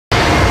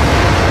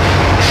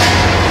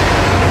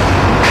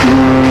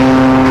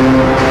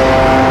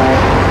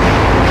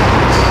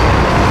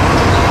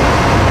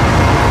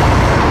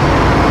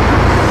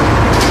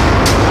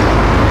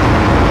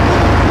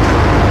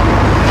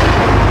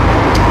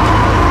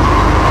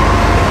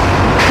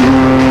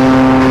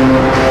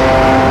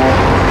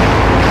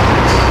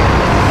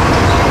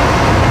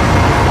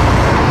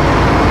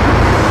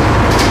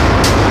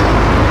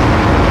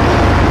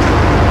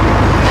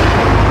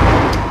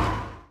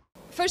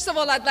First of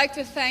all, I'd like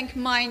to thank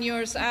Mine,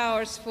 Yours,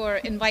 Ours for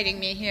inviting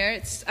me here.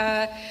 It's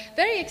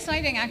very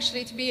exciting,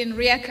 actually, to be in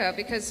Rijeka,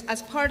 because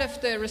as part of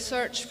the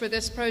research for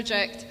this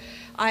project,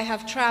 I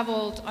have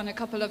traveled on a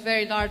couple of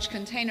very large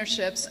container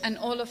ships, and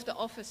all of the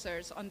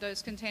officers on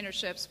those container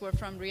ships were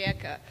from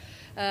Rijeka,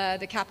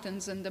 the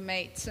captains and the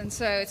mates. And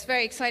so it's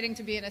very exciting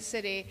to be in a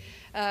city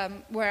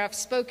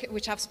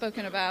which I've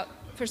spoken about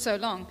for so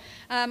long.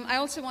 I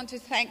also want to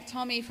thank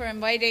Tommy for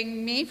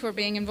inviting me, for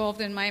being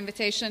involved in my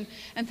invitation,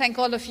 and thank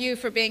all of you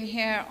for being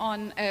here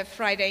on a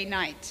Friday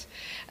night.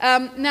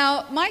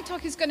 Now, my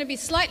talk is going to be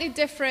slightly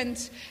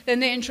different than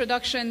the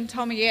introduction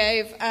Tommy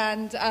gave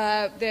and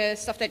the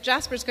stuff that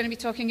Jasper is going to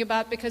be talking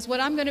about, because what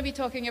I'm going to be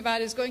talking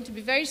about is going to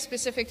be very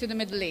specific to the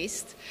Middle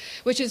East,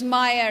 which is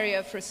my area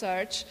of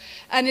research,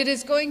 and it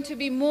is going to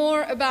be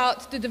more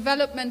about the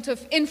development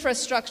of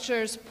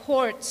infrastructures,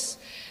 ports,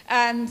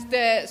 and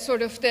the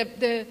sort of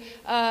the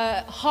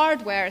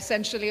hardware,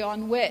 essentially,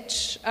 on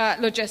which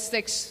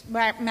logistics,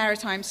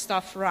 maritime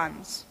stuff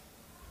runs.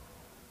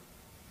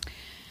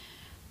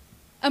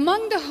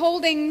 Among the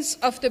holdings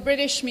of the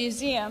British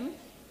Museum,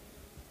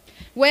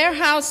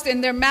 warehoused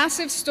in their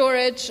massive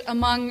storage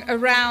among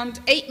around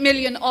 8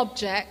 million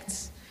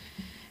objects,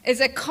 is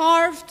a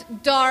carved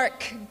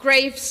dark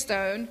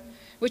gravestone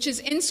which is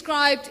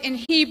inscribed in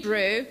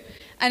Hebrew,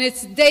 and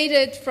it's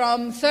dated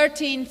from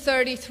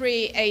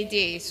 1333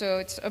 AD, so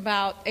it's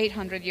about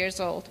 800 years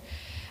old.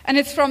 And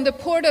it's from the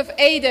port of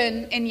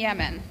Aden in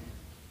Yemen.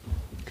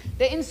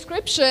 The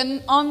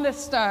inscription on the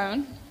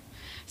stone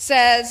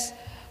says,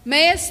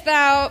 "Mayest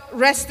thou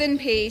rest in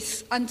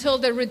peace until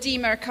the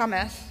Redeemer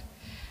cometh.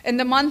 In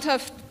the month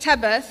of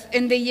Tebeth,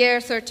 in the year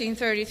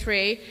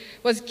 1333,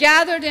 was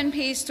gathered in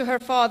peace to her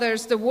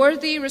fathers the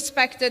worthy,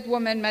 respected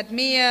woman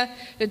Madmiya,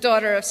 the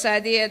daughter of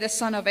Sadiya, the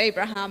son of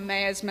Abraham,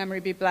 may his memory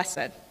be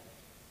blessed."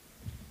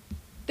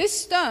 This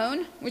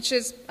stone, which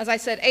is, as I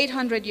said,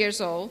 800 years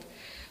old,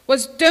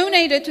 was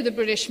donated to the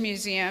British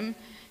Museum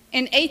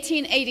in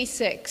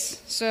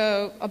 1886,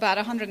 so about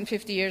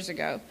 150 years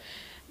ago,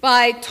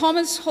 by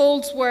Thomas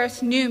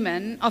Holdsworth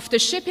Newman of the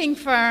shipping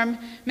firm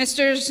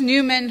Messrs.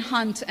 Newman,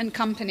 Hunt and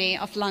Company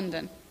of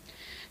London.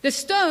 The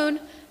stone,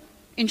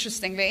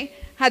 interestingly,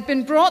 had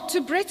been brought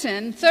to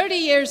Britain 30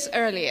 years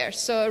earlier,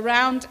 so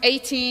around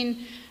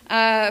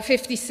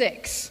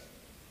 1856,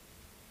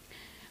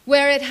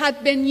 where it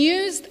had been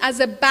used as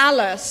a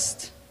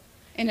ballast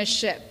in a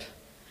ship.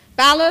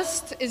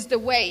 Ballast is the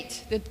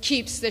weight that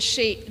keeps the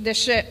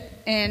ship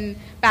in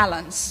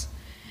balance.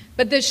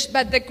 But the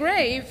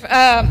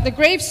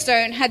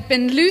gravestone had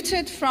been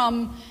looted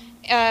from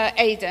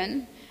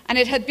Aden, and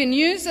it had been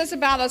used as a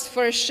ballast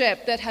for a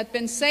ship that had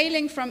been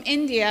sailing from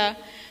India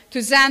to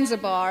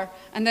Zanzibar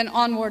and then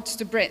onwards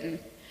to Britain.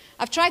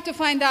 I've tried to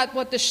find out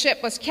what the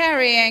ship was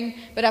carrying,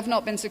 but I've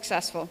not been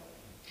successful.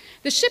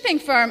 The shipping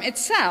firm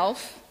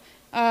itself,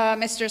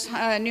 Mr.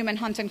 Newman,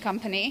 Hunt and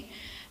Company,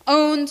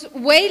 owned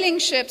whaling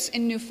ships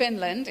in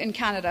Newfoundland in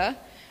Canada,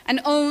 and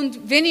owned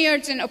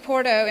vineyards in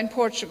Oporto in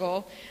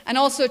Portugal, and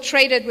also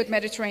traded with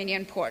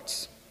Mediterranean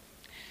ports.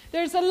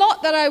 There's a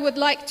lot that I would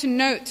like to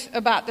note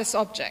about this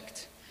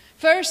object.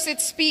 First, it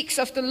speaks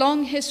of the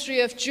long history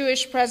of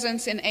Jewish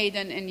presence in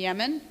Aden in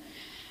Yemen.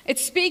 It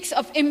speaks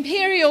of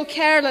imperial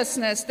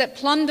carelessness that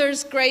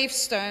plunders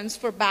gravestones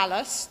for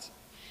ballast.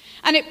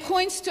 And it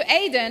points to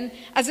Aden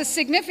as a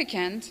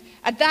significant,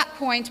 at that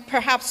point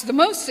perhaps the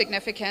most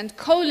significant,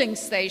 coaling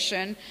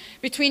station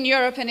between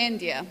Europe and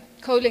India.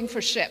 Coaling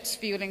for ships,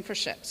 fueling for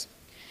ships.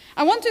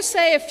 I want to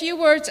say a few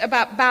words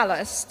about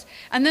ballast,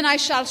 and then I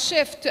shall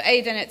shift to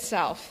Aden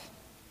itself.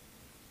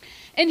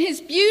 In his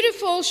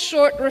beautiful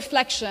short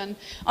reflection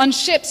on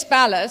ship's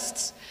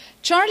ballasts,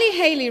 Charlie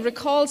Haley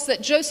recalls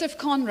that Joseph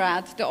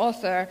Conrad, the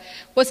author,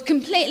 was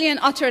completely and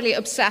utterly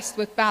obsessed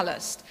with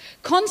ballast,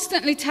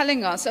 constantly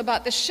telling us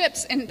about the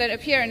ships that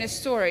appear in his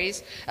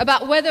stories,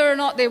 about whether or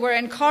not they were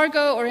in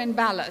cargo or in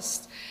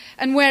ballast,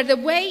 and where the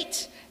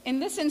weight, in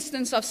this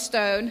instance of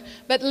stone,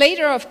 but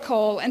later of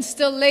coal, and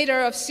still later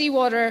of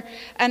seawater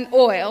and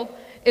oil,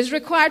 is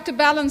required to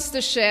balance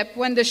the ship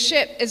when the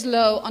ship is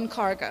low on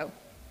cargo.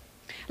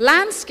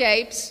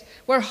 Landscapes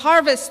were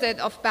harvested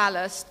of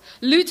ballast,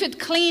 looted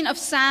clean of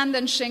sand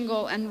and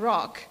shingle and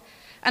rock.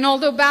 And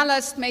although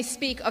ballast may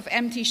speak of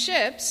empty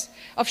ships,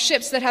 of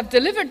ships that have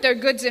delivered their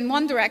goods in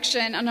one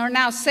direction and are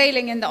now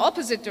sailing in the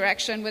opposite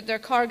direction with their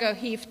cargo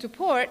heaved to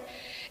port,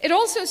 it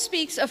also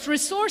speaks of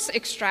resource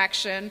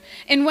extraction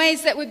in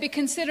ways that would be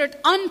considered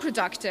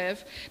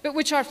unproductive, but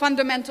which are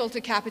fundamental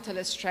to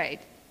capitalist trade.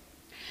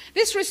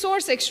 This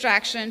resource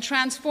extraction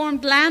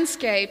transformed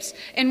landscapes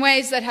in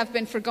ways that have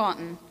been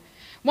forgotten.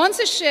 Once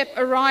a ship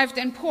arrived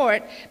in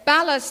port,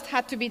 ballast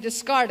had to be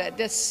discarded.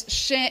 This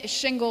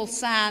shingle,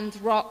 sand,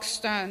 rock,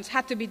 stones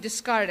had to be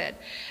discarded.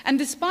 And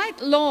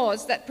despite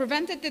laws that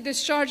prevented the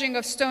discharging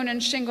of stone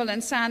and shingle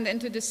and sand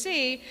into the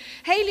sea,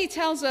 Haley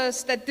tells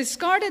us that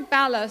discarded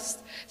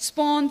ballast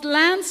spawned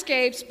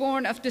landscapes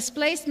born of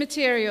displaced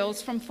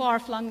materials from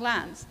far-flung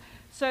lands.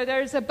 So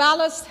there's a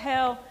ballast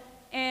hill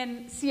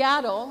in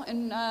Seattle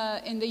in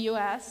the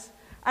US,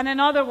 and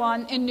another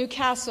one in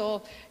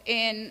Newcastle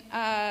in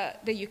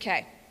the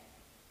UK.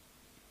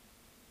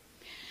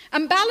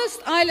 And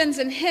ballast islands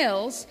and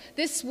hills,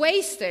 this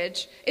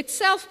wastage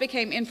itself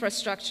became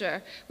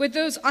infrastructure, with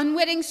those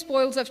unwitting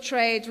spoils of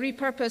trade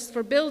repurposed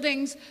for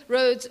buildings,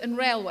 roads, and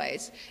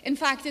railways. In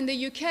fact, in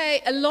the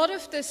UK, a lot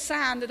of the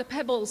sand, the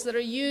pebbles that are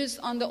used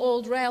on the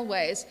old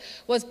railways,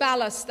 was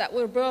ballast that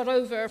were brought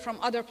over from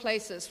other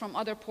places, from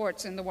other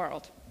ports in the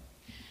world.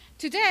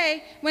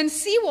 Today, when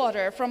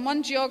seawater from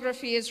one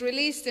geography is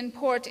released in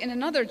port in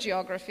another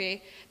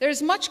geography, there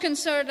is much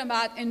concern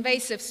about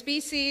invasive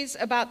species,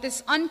 about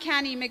this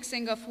uncanny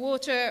mixing of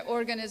water,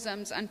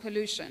 organisms, and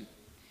pollution.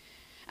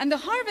 And the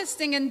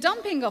harvesting and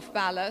dumping of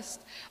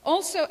ballast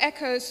also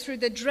echoes through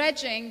the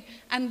dredging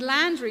and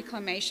land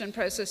reclamation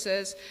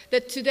processes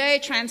that today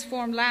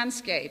transform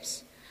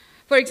landscapes.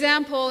 For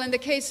example, in the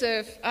case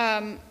of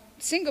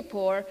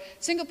Singapore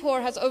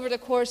has, over the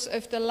course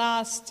of the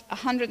last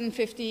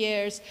 150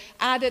 years,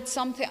 added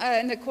something,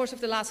 in the course of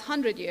the last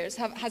 100 years,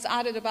 has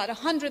added about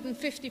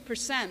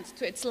 150%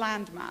 to its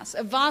land mass,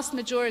 a vast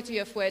majority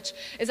of which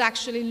is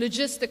actually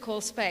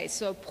logistical space,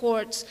 so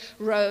ports,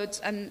 roads,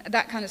 and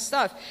that kind of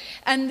stuff.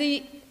 And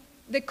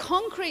the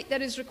concrete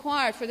that is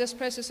required for this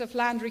process of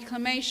land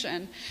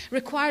reclamation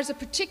requires a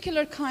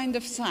particular kind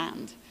of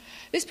sand.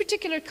 This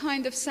particular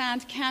kind of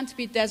sand can't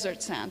be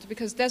desert sand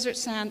because desert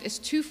sand is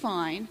too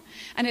fine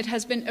and it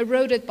has been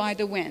eroded by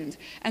the wind.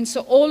 And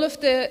so all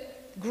of the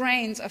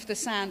grains of the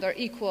sand are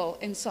equal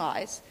in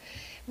size.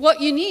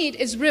 What you need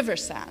is river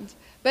sand.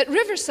 But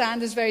river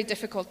sand is very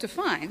difficult to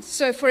find.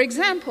 So, for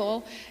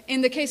example,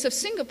 in the case of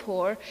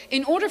Singapore,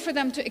 in order for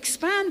them to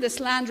expand this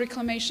land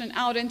reclamation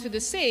out into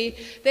the sea,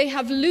 they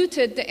have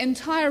looted the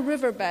entire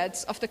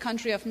riverbeds of the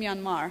country of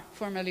Myanmar,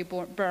 formerly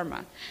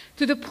Burma,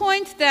 to the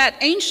point that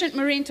ancient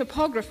marine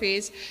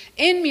topographies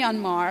in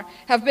Myanmar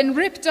have been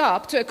ripped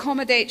up to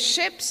accommodate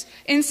ships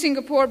in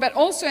Singapore, but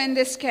also in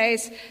this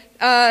case,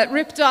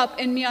 ripped up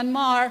in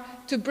Myanmar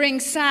to bring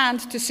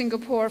sand to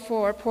Singapore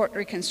for port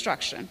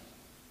reconstruction.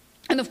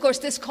 And of course,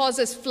 this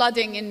causes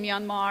flooding in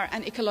Myanmar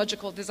and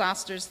ecological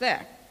disasters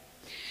there.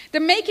 The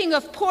making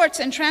of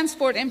ports and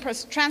transport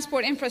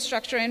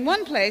infrastructure in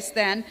one place,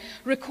 then,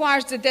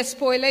 requires the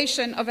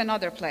despoilation of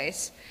another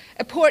place.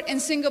 A port in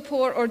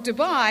Singapore or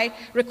Dubai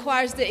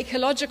requires the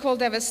ecological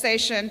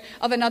devastation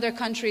of another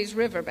country's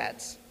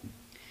riverbeds.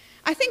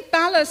 I think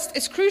ballast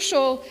is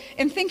crucial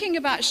in thinking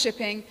about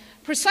shipping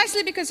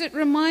precisely because it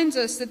reminds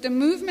us that the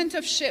movement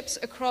of ships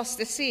across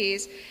the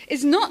seas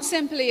is not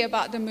simply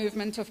about the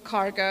movement of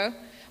cargo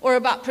or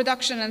about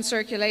production and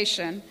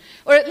circulation,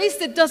 or at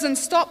least it doesn't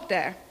stop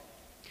there.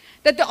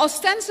 That the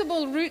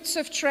ostensible routes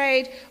of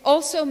trade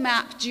also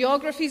map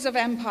geographies of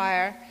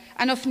empire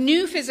and of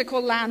new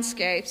physical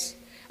landscapes,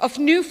 of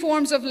new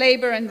forms of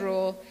labor and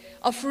rule,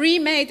 of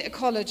remade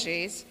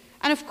ecologies,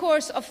 and of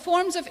course of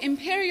forms of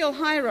imperial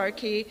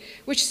hierarchy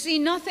which see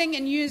nothing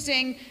in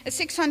using a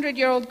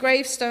 600-year-old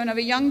gravestone of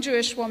a young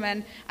Jewish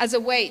woman as a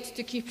weight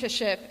to keep the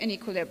ship in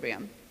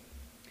equilibrium.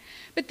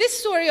 But this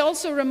story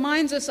also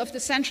reminds us of the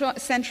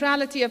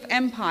centrality of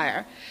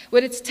empire,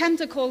 with its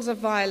tentacles of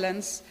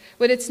violence,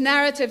 with its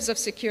narratives of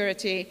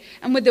security,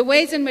 and with the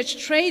ways in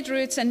which trade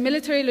routes and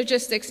military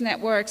logistics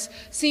networks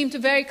seem to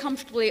very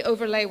comfortably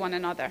overlay one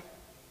another.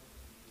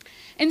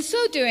 In so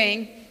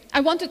doing, I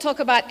want to talk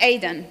about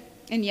Aden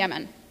in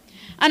Yemen.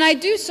 And I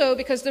do so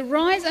because the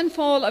rise and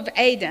fall of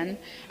Aden,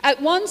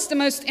 at once the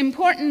most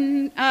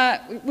important,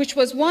 which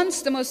was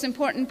once the most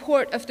important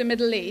port of the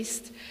Middle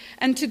East,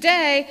 and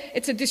today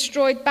it's a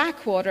destroyed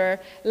backwater,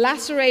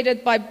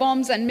 lacerated by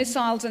bombs and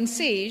missiles and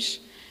siege,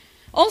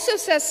 also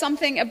says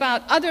something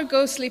about other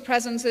ghostly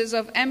presences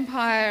of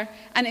empire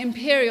and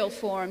imperial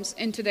forms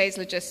in today's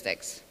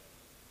logistics.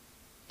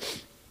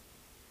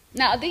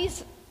 Now,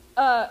 these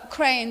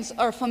cranes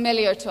are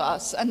familiar to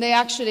us, and they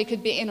actually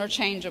could be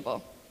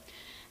interchangeable.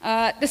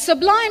 The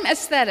sublime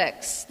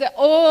aesthetics, the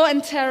awe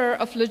and terror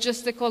of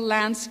logistical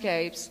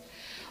landscapes,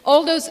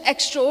 all those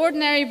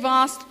extraordinary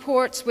vast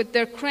ports with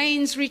their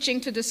cranes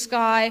reaching to the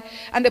sky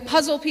and the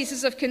puzzle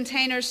pieces of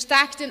containers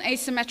stacked in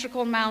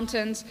asymmetrical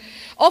mountains,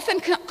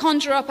 often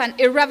conjure up an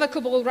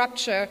irrevocable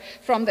rupture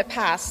from the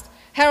past,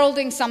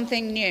 heralding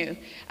something new,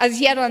 as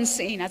yet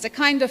unseen, as a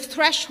kind of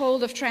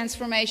threshold of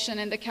transformation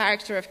in the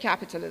character of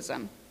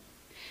capitalism.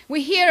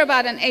 We hear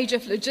about an age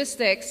of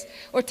logistics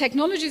or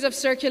technologies of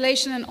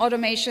circulation and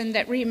automation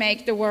that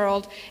remake the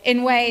world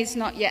in ways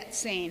not yet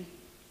seen.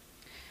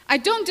 I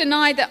don't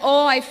deny the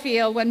awe I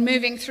feel when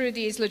moving through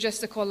these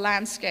logistical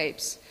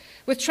landscapes,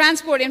 with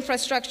transport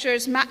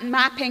infrastructures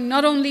mapping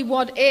not only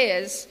what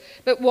is,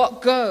 but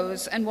what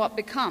goes and what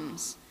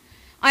becomes.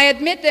 I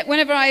admit that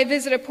whenever I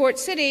visit a port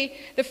city,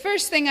 the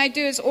first thing I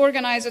do is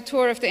organize a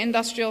tour of the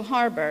industrial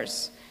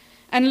harbors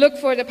and look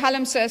for the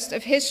palimpsest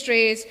of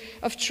histories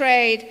of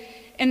trade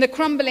in the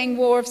crumbling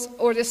wharves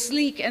or the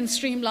sleek and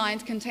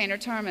streamlined container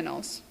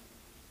terminals.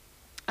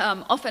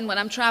 Often when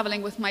I'm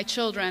traveling with my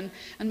children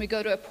and we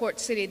go to a port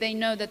city, they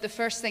know that the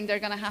first thing they're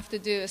going to have to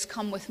do is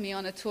come with me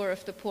on a tour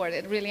of the port.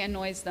 It really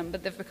annoys them,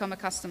 but they've become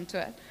accustomed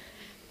to it.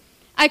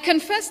 I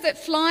confess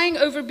that flying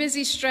over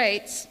busy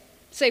straits,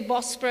 say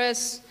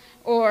Bosporus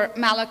or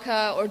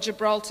Malacca or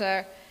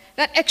Gibraltar,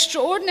 that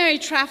extraordinary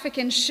traffic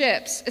in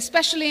ships,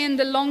 especially in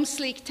the long,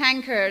 sleek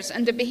tankers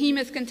and the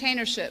behemoth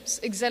container ships,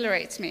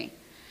 exhilarates me.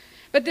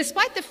 But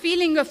despite the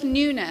feeling of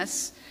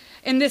newness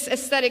in this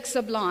aesthetic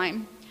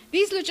sublime,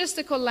 these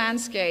logistical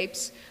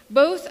landscapes,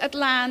 both at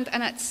land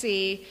and at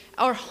sea,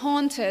 are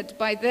haunted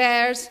by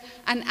theirs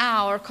and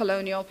our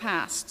colonial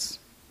pasts.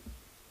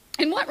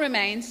 In what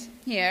remains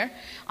here,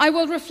 I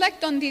will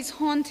reflect on these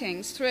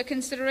hauntings through a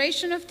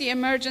consideration of the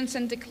emergence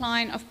and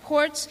decline of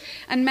ports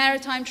and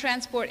maritime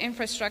transport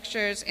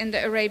infrastructures in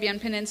the Arabian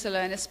Peninsula,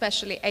 and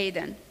especially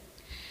Aden.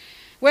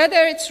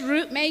 Whether it's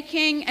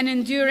route-making and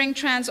enduring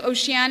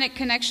transoceanic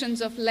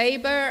connections of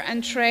labor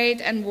and trade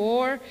and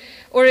war,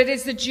 or it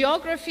is the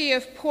geography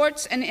of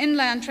ports and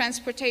inland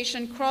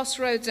transportation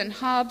crossroads and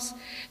hubs,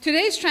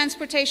 today's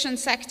transportation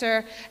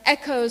sector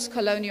echoes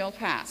colonial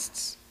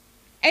pasts.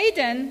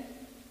 Aden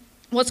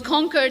was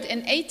conquered in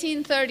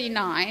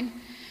 1839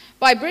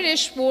 by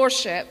British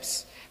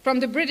warships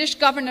from the British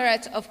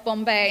Governorate of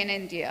Bombay in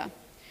India,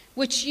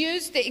 which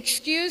used the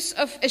excuse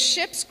of a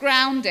ship's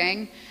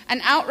grounding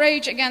and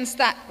outrage against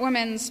that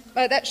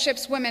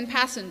ship's women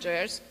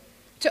passengers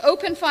to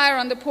open fire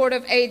on the port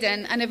of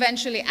Aden and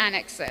eventually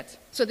annex it.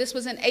 So this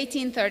was in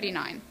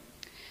 1839.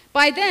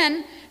 By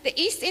then, the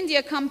East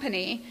India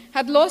Company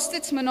had lost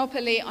its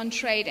monopoly on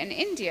trade in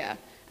India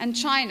and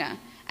China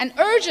and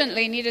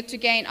urgently needed to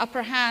gain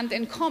upper hand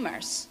in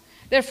commerce.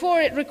 Therefore,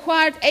 it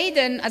required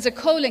Aden as a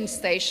coaling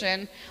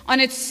station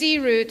on its sea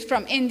route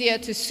from India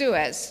to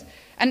Suez.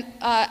 And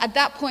at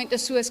that point, the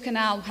Suez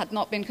Canal had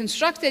not been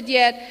constructed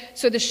yet,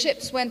 so the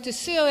ships went to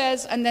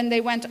Suez, and then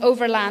they went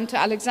overland to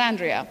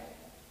Alexandria,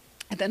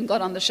 and then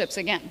got on the ships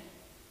again.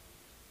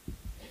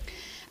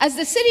 As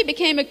the city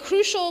became a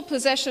crucial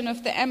possession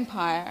of the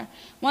empire,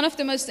 one of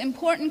the most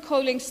important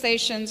coaling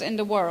stations in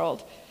the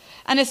world,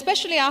 and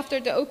especially after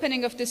the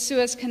opening of the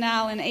Suez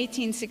Canal in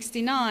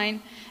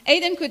 1869,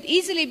 Aden could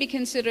easily be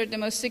considered the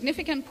most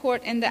significant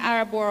port in the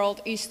Arab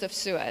world east of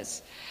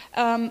Suez.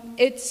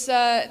 It's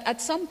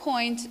at some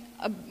point,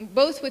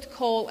 both with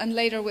coal and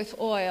later with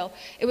oil,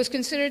 it was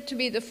considered to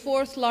be the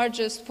fourth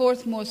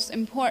most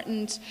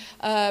important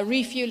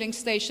refueling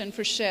station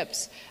for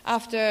ships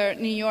after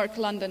New York,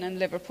 London, and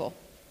Liverpool.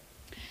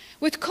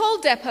 With coal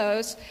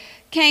depots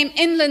came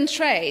inland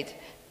trade,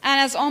 and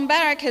as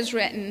Ombarak has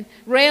written,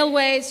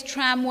 railways,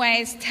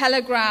 tramways,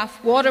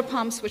 telegraph, water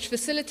pumps, which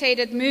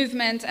facilitated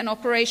movement and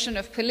operation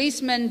of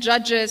policemen,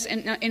 judges,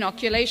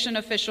 inoculation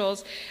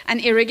officials,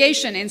 and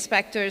irrigation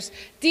inspectors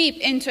deep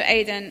into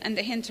Aden and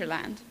the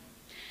hinterland.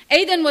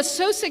 Aden was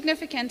so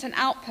significant an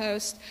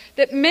outpost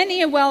that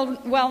many a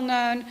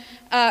well-known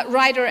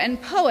writer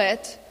and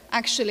poet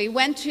actually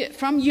went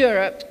from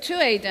Europe to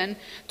Aden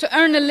to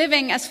earn a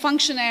living as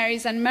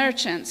functionaries and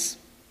merchants.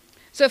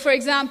 So, for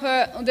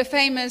example, the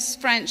famous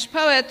French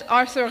poet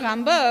Arthur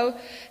Rimbaud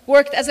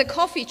worked as a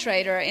coffee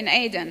trader in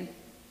Aden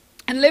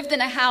and lived in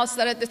a house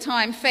that at the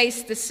time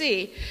faced the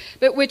sea,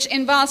 but which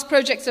in vast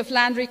projects of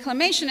land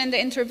reclamation in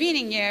the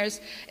intervening years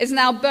is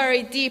now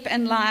buried deep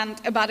in land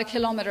about a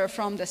kilometer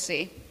from the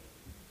sea.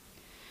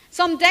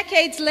 Some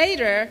decades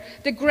later,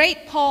 the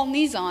great Paul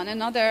Nizan,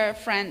 another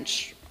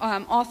French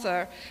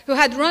author, who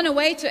had run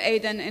away to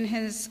Aden in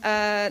his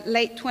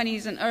late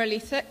 20s and early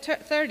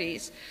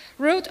 30s,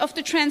 wrote of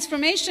the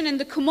transformation in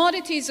the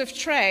commodities of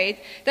trade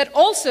that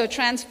also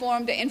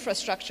transformed the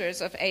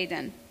infrastructures of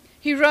Aden.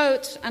 He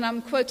wrote, and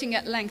I'm quoting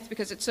at length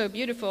because it's so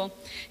beautiful,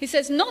 he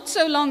says, not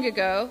so long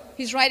ago,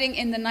 he's writing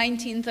in the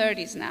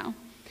 1930s now,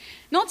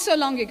 not so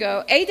long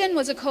ago, Aden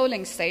was a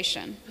coaling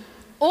station.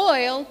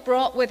 Oil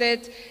brought with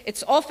it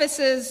its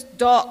offices,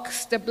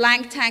 docks, the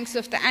blank tanks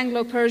of the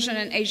Anglo-Persian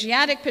and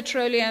Asiatic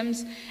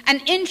petroleums,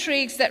 and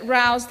intrigues that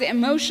roused the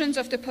emotions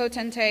of the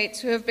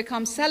potentates who have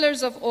become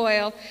sellers of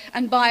oil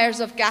and buyers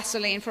of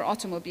gasoline for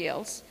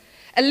automobiles.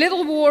 A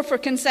little war for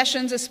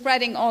concessions is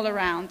spreading all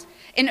around.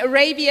 In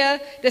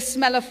Arabia, the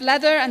smell of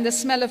leather and the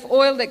smell of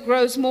oil that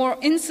grows more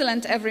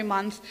insolent every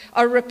month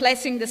are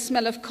replacing the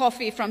smell of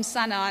coffee from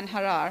Sana'a and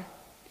Harar.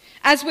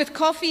 As with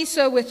coffee,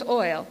 so with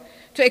oil.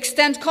 To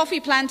extend coffee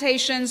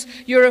plantations,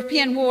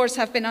 European wars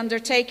have been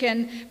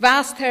undertaken,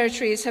 vast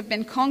territories have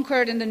been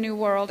conquered in the New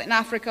World, in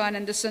Africa and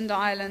in the Sunda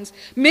Islands.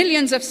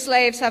 Millions of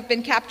slaves have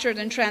been captured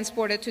and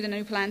transported to the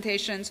new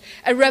plantations.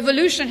 A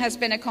revolution has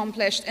been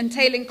accomplished,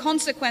 entailing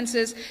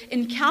consequences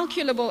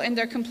incalculable in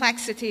their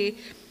complexity,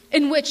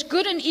 in which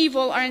good and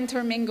evil are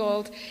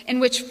intermingled, in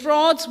which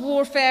frauds,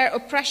 warfare,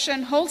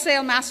 oppression,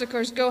 wholesale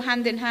massacres go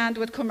hand in hand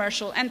with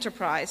commercial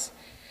enterprise.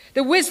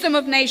 The wisdom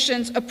of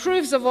nations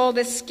approves of all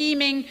this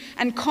scheming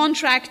and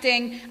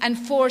contracting and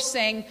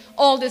forcing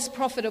all this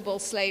profitable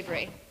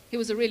slavery. He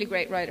was a really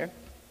great writer.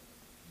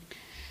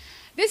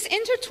 This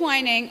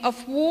intertwining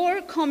of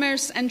war,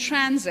 commerce, and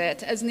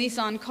transit, as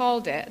Nissan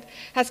called it,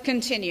 has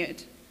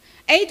continued.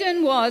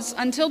 Aden was,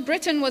 until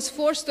Britain was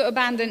forced to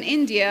abandon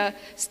India,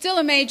 still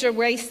a major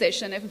way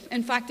station.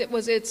 In fact, it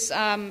was its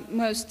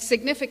most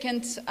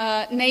significant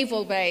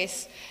naval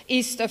base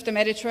east of the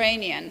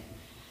Mediterranean.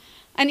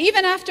 And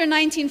even after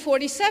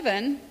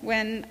 1947,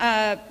 when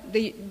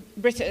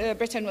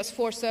Britain was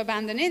forced to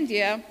abandon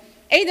India,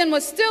 Aden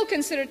was still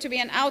considered to be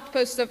an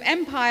outpost of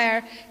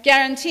empire,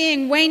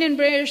 guaranteeing waning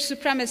British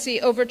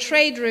supremacy over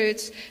trade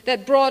routes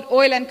that brought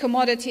oil and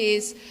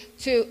commodities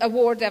to a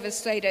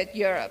war-devastated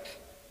Europe.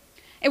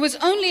 It was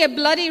only a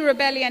bloody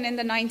rebellion in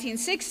the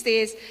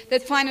 1960s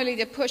that finally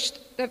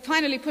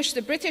pushed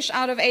the British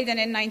out of Aden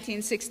in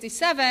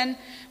 1967,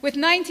 with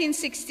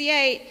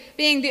 1968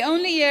 being the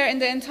only year in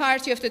the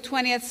entirety of the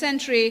 20th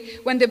century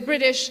when the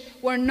British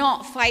were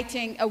not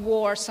fighting a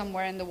war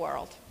somewhere in the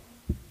world.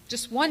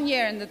 Just 1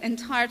 year in the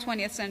entire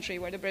 20th century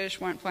where the British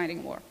weren't fighting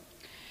a war.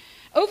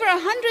 Over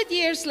 100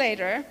 years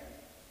later,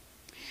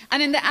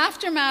 and in the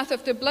aftermath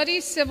of the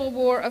bloody civil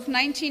war of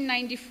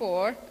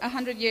 1994,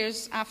 100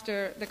 years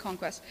after the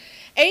conquest,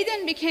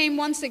 Aden became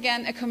once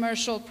again a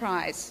commercial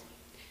prize.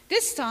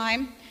 This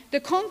time, the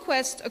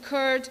conquest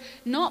occurred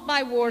not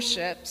by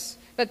warships,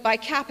 but by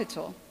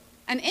capital.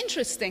 And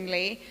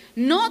interestingly,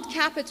 not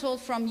capital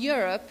from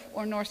Europe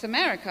or North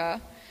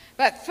America,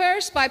 but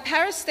first by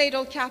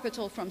parastatal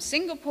capital from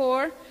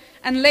Singapore,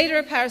 and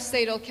later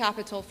parastatal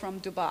capital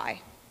from Dubai.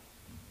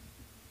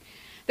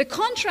 The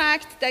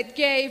contract that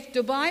gave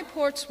Dubai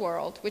Ports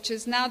World, which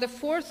is now the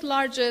fourth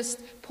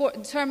largest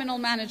terminal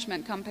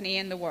management company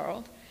in the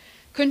world,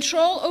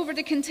 control over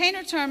the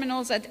container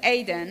terminals at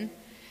Aden,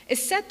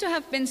 is said to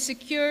have been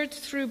secured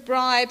through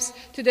bribes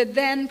to the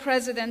then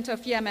president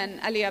of Yemen,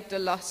 Ali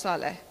Abdullah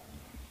Saleh.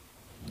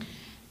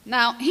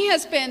 Now, he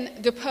has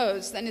been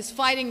deposed and is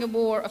fighting a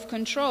war of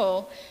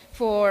control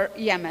for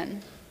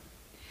Yemen.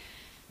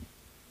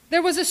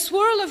 There was a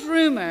swirl of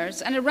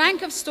rumors and a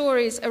rank of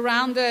stories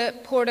around the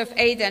port of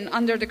Aden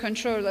under the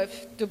control of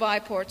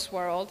Dubai Ports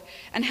World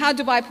and how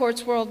Dubai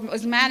Ports World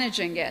was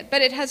managing it.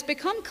 But it has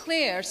become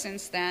clear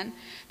since then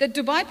that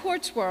Dubai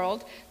Ports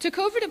World took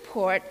over the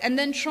port and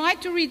then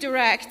tried to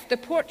redirect the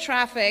port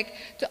traffic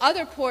to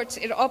other ports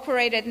it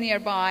operated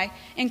nearby,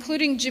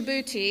 including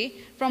Djibouti,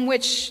 from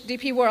which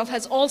DP World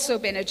has also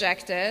been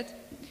ejected,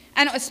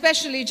 and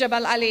especially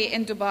Jebel Ali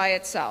in Dubai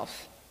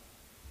itself.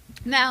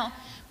 Now,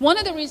 one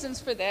of the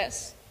reasons for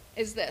this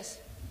is this.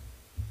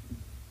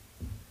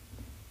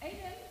 Aden,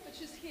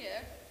 which is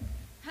here,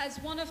 has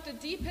one of the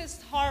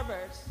deepest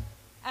harbors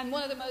and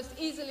one of the most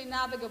easily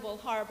navigable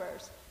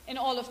harbors in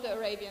all of the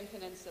Arabian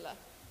Peninsula.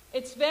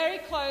 It's very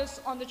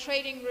close on the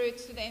trading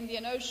routes to the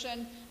Indian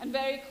Ocean and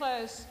very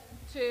close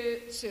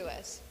to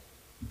Suez.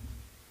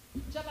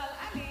 Jebel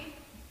Ali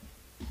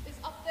is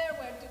up there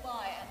where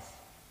Dubai is.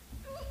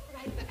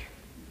 Right there.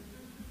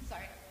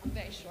 Sorry, I'm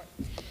very short.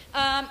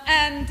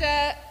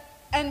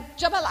 And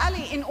Jebel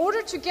Ali, in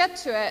order to get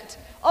to it,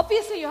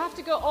 obviously you have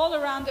to go all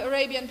around the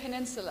Arabian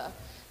Peninsula.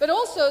 But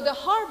also the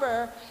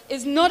harbor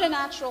is not a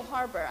natural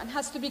harbor and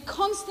has to be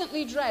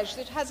constantly dredged.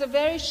 It has a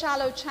very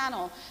shallow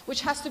channel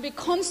which has to be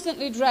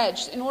constantly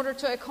dredged in order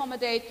to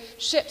accommodate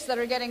ships that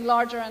are getting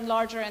larger and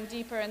larger and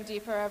deeper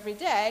every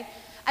day.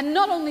 And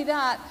not only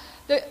that,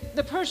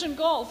 the Persian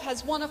Gulf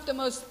has one of the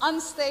most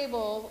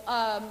unstable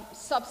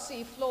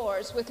subsea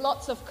floors with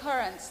lots of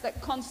currents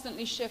that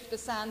constantly shift the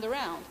sand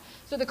around.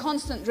 So the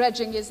constant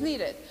dredging is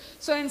needed.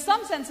 So in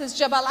some senses,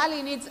 Jebel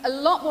Ali needs a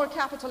lot more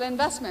capital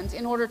investment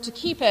in order to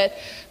keep it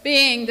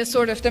being the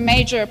sort of the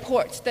major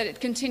port that it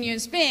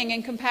continues being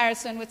in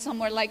comparison with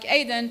somewhere like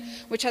Aden,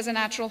 which has a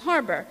natural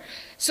harbor.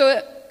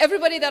 So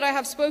everybody that I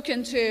have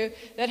spoken to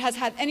that has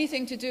had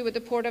anything to do with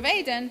the port of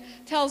Aden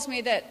tells me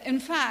that, in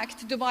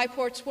fact, Dubai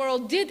Ports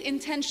World did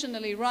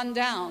intentionally run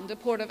down the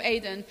port of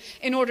Aden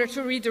in order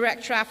to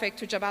redirect traffic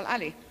to Jebel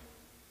Ali.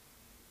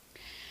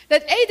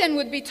 That Aden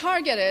would be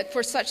targeted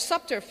for such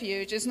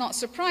subterfuge is not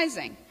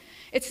surprising.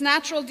 Its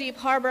natural deep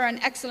harbor and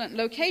excellent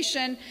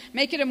location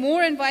make it a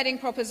more inviting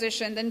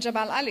proposition than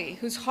Jebel Ali,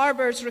 whose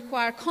harbors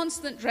require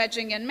constant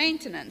dredging and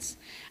maintenance,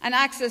 and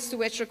access to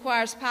which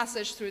requires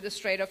passage through the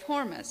Strait of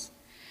Hormuz.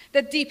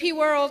 That DP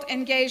World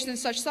engaged in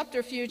such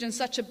subterfuge in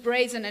such a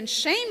brazen and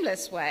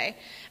shameless way,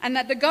 and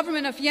that the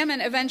government of Yemen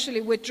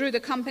eventually withdrew the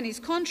company's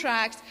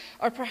contract,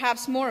 are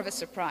perhaps more of a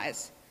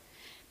surprise.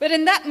 But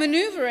in that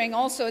maneuvering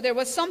also, there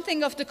was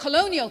something of the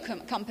colonial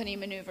company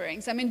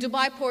maneuverings. I mean,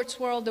 Dubai Ports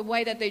World, the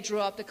way that they drew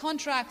up the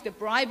contract, the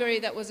bribery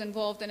that was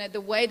involved in it,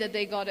 the way that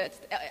they got it,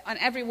 on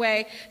every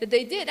way that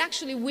they did,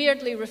 actually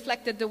weirdly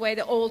reflected the way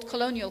the old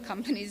colonial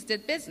companies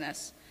did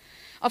business.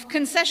 Of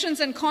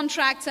concessions and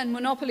contracts and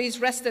monopolies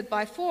wrested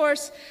by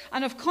force,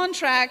 and of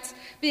contracts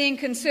being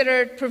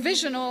considered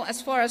provisional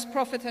as far as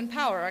profit and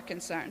power are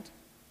concerned.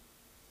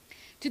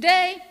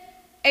 Today,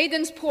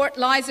 Aden's port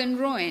lies in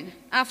ruin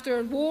after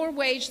a war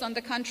waged on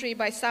the country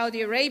by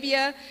Saudi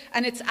Arabia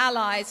and its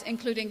allies,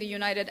 including the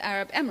United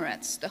Arab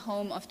Emirates, the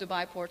home of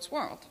Dubai Ports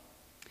World.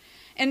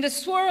 In the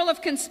swirl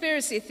of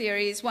conspiracy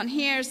theories, one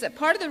hears that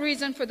part of the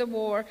reason for the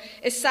war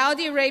is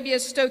Saudi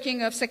Arabia's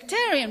stoking of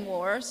sectarian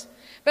wars,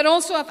 but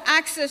also of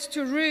access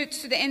to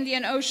routes to the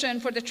Indian Ocean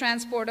for the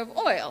transport of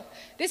oil.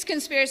 This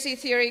conspiracy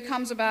theory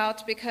comes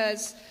about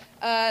because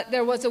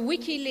there was a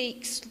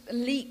WikiLeaks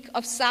leak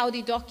of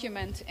Saudi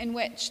document in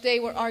which they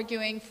were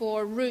arguing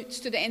for routes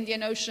to the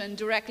Indian Ocean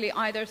directly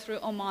either through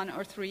Oman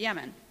or through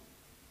Yemen.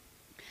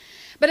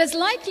 But as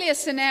likely a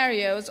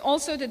scenario is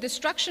also the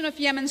destruction of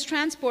Yemen's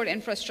transport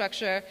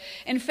infrastructure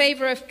in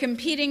favor of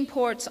competing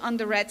ports on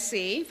the Red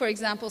Sea, for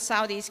example,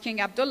 Saudi's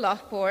King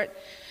Abdullah port,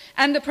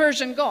 and the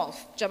Persian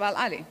Gulf, Jabal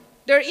Ali.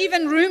 There are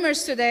even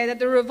rumors today that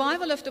the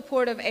revival of the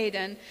port of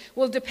Aden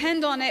will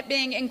depend on it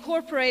being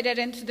incorporated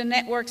into the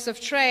networks of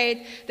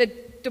trade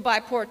that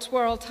Dubai Ports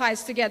World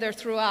ties together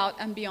throughout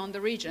and beyond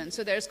the region.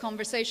 So there's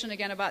conversation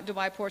again about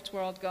Dubai Ports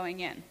World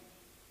going in.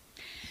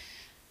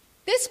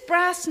 This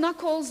brass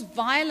knuckles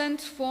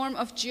violent form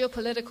of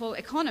geopolitical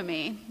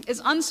economy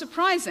is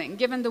unsurprising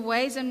given the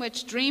ways in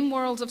which dream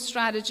worlds of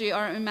strategy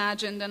are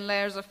imagined and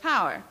layers of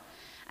power.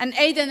 And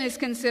Aden is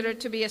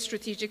considered to be a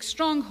strategic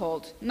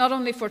stronghold, not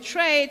only for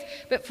trade,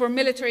 but for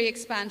military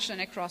expansion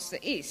across the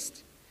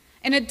East.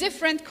 In a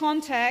different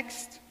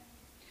context,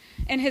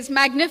 in his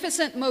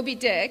magnificent Moby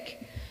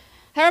Dick,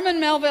 Herman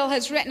Melville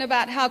has written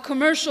about how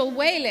commercial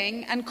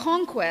whaling and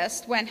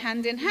conquest went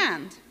hand in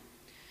hand.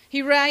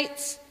 He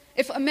writes,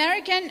 "If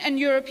American and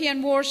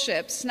European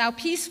warships now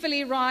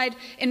peacefully ride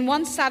in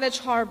once savage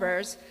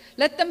harbors,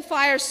 let them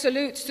fire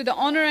salutes to the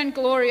honor and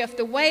glory of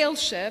the whale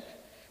ship,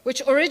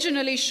 which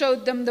originally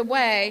showed them the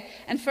way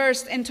and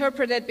first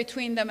interpreted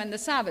between them and the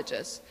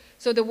savages."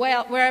 So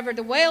wherever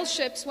the whale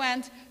ships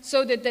went,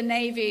 so did the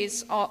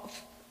navies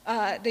of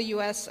the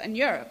US and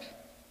Europe.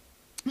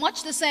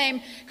 Much the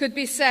same could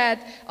be said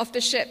of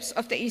the ships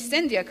of the East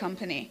India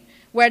Company.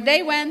 Where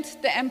they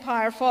went, the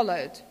empire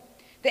followed.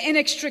 The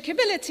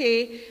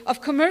inextricability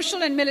of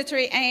commercial and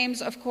military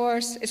aims, of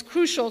course, is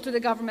crucial to the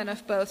government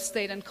of both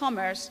state and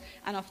commerce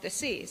and of the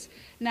seas.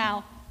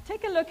 Now,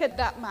 take a look at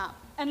that map.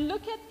 And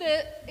look at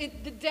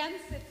the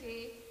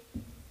density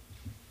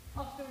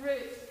of the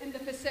routes in the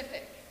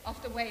Pacific of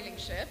the whaling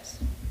ships.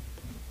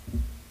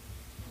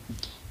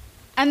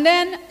 And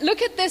then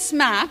look at this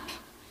map,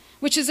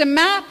 which is a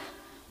map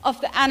of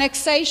the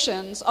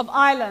annexations of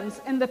islands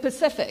in the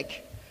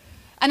Pacific.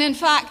 And in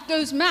fact,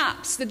 those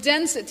maps, the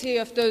density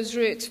of those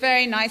routes,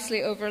 very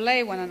nicely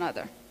overlay one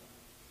another.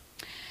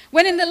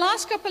 When in the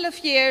last couple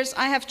of years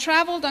I have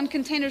traveled on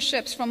container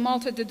ships from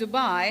Malta to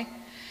Dubai,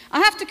 I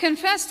have to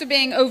confess to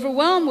being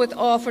overwhelmed with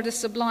awe for the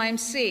sublime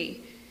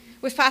sea,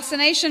 with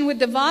fascination with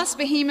the vast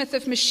behemoth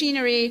of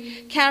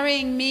machinery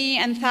carrying me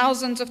and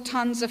thousands of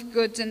tons of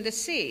goods in the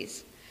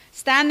seas.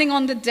 Standing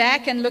on the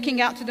deck and looking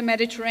out to the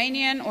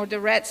Mediterranean or the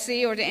Red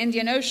Sea or the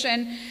Indian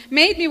Ocean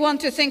made me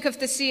want to think of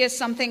the sea as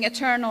something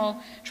eternal,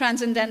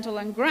 transcendental,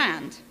 and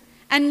grand.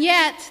 And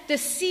yet, the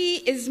sea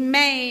is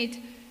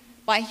made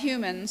by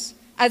humans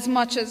as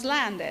much as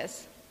land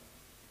is.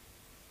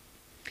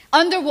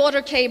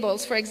 Underwater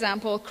cables, for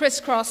example,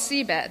 crisscross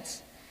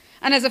seabeds.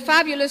 And as a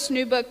fabulous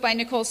new book by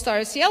Nicole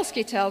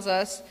Starosielski tells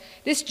us,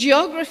 this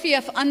geography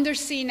of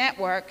undersea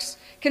networks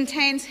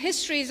contains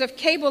histories of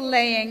cable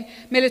laying,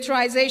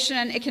 militarization,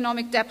 and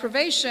economic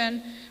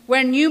deprivation,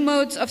 where new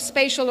modes of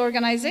spatial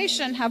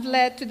organization have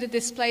led to the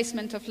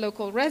displacement of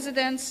local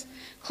residents,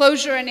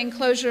 closure and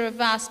enclosure of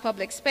vast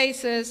public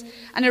spaces,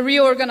 and a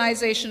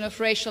reorganization of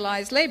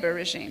racialized labor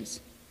regimes.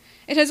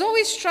 It has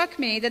always struck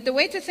me that the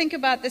way to think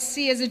about the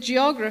sea as a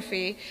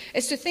geography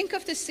is to think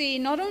of the sea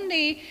not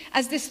only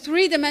as this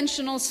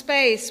three-dimensional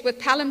space with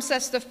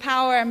palimpsest of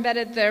power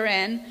embedded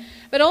therein,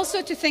 but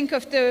also to think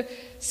of the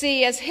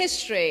sea as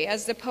history,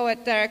 as the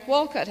poet Derek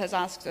Walcott has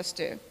asked us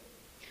to.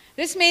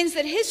 This means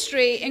that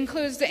history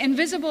includes the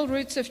invisible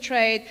routes of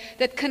trade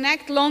that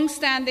connect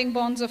long-standing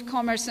bonds of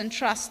commerce and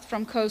trust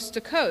from coast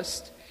to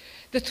coast.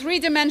 The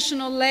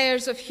three-dimensional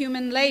layers of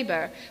human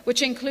labor,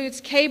 which includes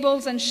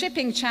cables and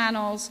shipping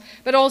channels,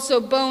 but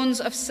also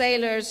bones of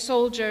sailors,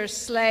 soldiers,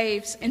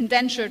 slaves,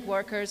 indentured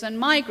workers, and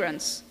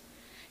migrants.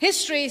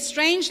 History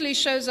strangely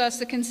shows us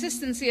the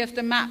consistency of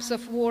the maps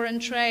of war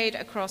and trade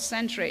across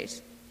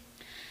centuries.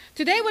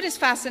 Today, what is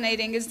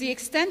fascinating is the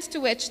extent to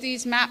which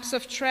these maps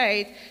of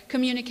trade,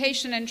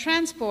 communication, and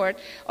transport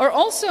are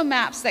also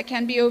maps that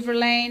can be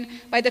overlain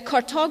by the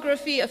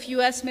cartography of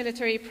US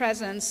military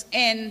presence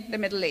in the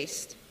Middle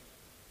East.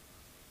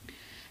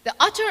 The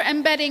utter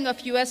embedding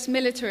of US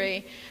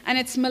military and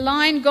its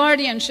malign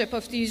guardianship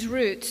of these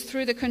routes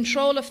through the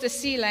control of the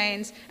sea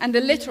lanes and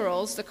the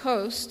littorals, the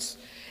coasts,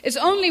 is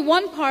only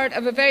one part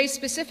of a very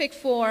specific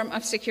form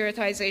of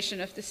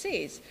securitization of the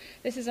seas.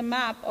 This is a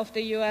map of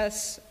the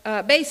US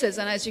bases,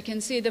 and as you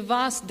can see, the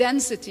vast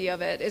density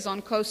of it is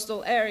on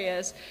coastal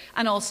areas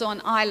and also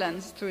on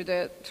islands through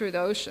the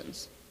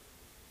oceans.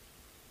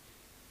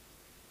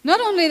 Not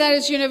only that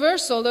it's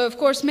universal, though of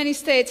course many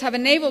states have a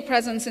naval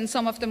presence in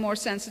some of the more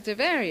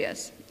sensitive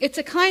areas. It's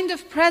a kind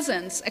of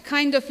presence, a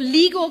kind of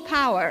legal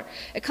power,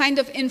 a kind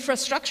of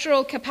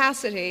infrastructural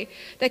capacity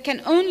that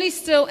can only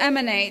still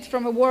emanate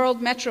from a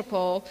world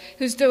metropole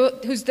whose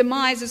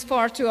demise is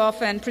far too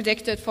often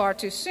predicted far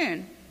too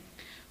soon.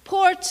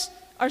 Ports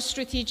are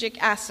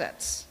strategic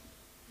assets.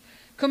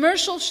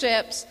 Commercial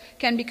ships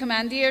can be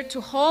commandeered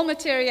to haul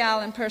material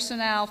and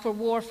personnel for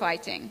war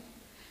fighting.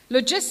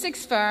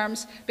 Logistics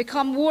firms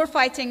become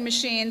war-fighting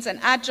machines and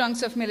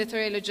adjuncts of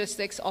military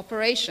logistics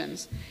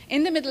operations.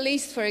 In the Middle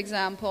East, for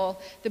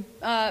example, the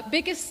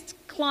biggest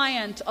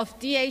client of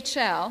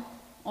DHL,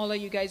 all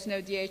of you guys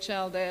know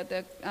DHL,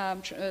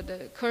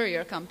 the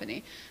courier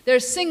company, their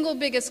single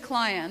biggest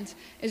client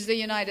is the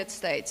United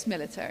States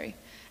military.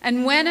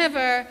 And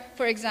whenever,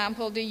 for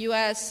example, the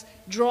US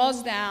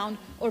draws down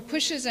or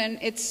pushes in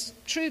its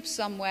troops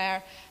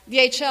somewhere,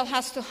 DHL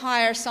has to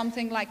hire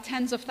something like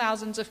tens of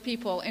thousands of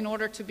people in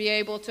order to be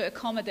able to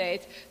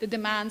accommodate the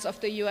demands of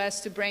the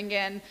US to bring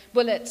in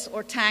bullets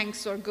or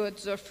tanks or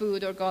goods or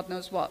food or God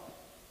knows what.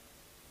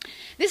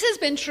 This has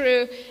been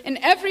true in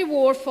every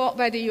war fought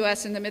by the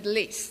US in the Middle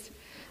East.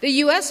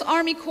 The US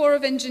Army Corps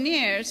of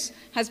Engineers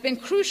has been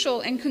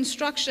crucial in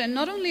construction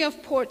not only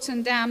of ports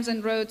and dams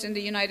and roads in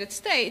the United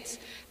States,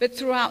 but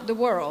throughout the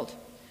world.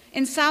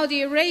 In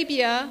Saudi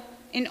Arabia,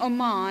 in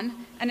Oman,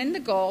 and in the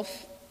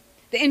Gulf,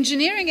 the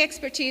engineering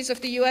expertise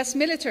of the US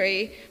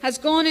military has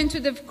gone into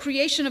the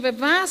creation of a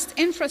vast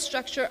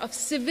infrastructure of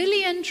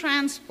civilian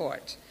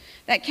transport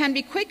that can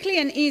be quickly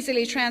and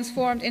easily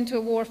transformed into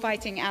a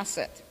war-fighting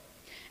asset.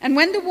 And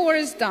when the war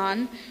is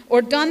done,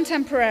 or done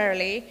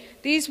temporarily,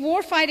 these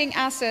war-fighting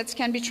assets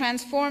can be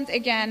transformed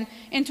again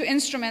into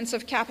instruments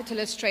of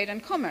capitalist trade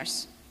and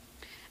commerce.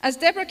 As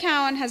Deborah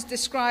Cowan has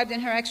described in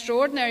her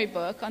extraordinary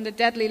book on the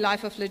deadly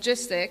life of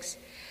logistics,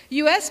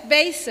 US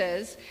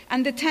bases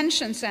and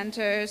detention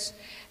centers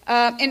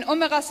in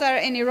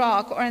Qasr in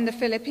Iraq or in the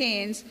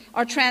Philippines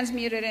are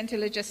transmuted into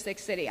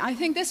logistics city. I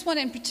think this one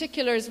in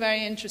particular is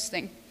very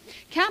interesting.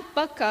 Camp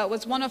Bakka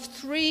was one of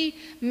 3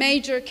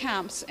 major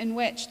camps in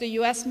which the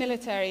US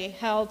military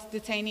held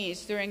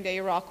detainees during the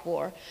Iraq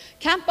War.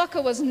 Camp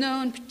Bakka was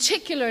known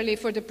particularly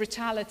for the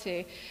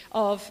brutality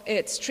of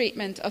its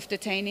treatment of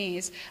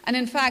detainees. And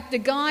in fact, the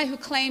guy who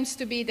claims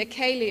to be the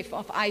caliph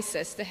of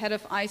ISIS, the head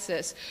of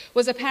ISIS,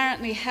 was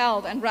apparently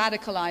held and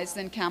radicalized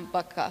in Camp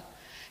Bakka.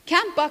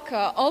 Camp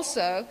Bakka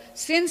also,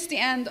 since the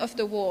end of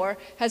the war,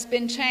 has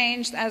been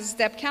changed, as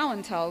Deb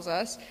Cowan tells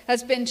us,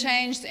 has been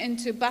changed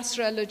into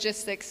Basra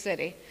Logistics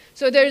City.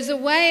 So there's a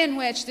way in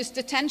which this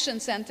detention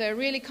center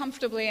really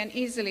comfortably and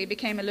easily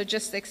became a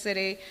logistics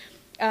city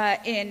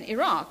in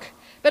Iraq.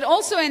 But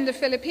also in the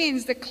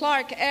Philippines, the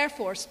Clark Air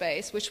Force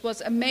Base, which was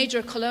a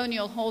major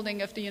colonial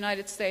holding of the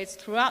United States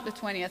throughout the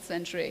 20th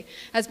century,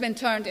 has been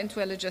turned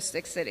into a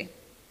logistics city.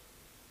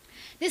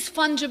 This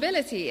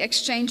fungibility,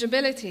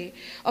 exchangeability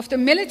of the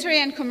military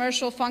and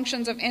commercial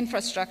functions of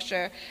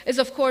infrastructure is,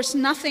 of course,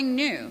 nothing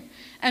new.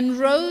 And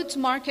roads,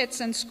 markets,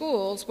 and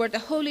schools were the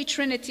holy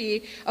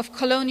trinity of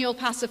colonial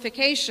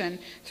pacification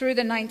through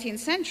the 19th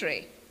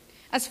century.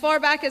 As far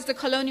back as the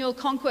colonial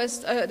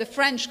conquest, the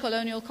French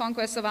colonial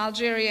conquest of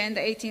Algeria in the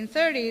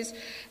 1830s,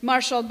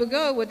 Marshal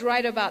Bugeaud would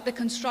write about the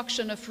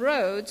construction of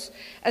roads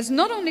as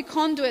not only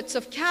conduits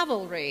of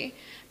cavalry,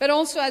 but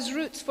also as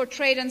routes for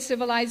trade and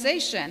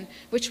civilization,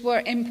 which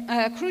were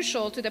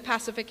crucial to the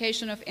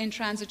pacification of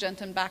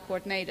intransigent and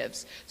backward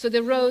natives. So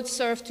the roads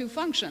served 2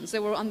 functions. They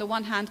were on the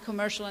one hand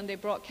commercial and they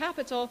brought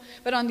capital,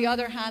 but on the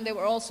other hand they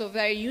were also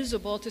very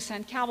usable to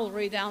send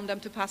cavalry down them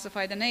to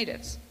pacify the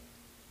natives.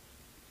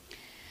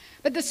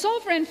 But the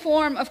sovereign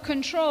form of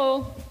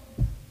control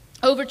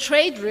over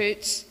trade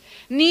routes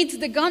needs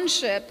the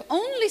gunship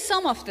only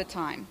some of the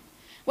time.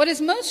 What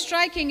is most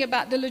striking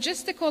about the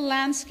logistical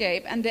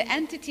landscape and the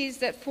entities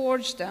that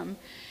forge them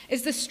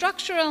is the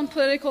structural and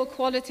political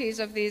qualities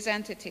of these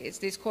entities,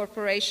 these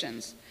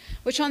corporations,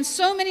 which on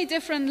so many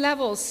different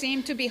levels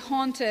seem to be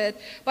haunted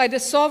by the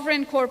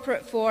sovereign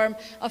corporate form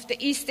of the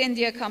East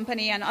India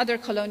Company and other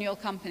colonial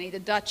company, the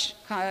Dutch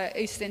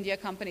East India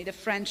Company, the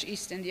French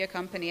East India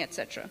Company,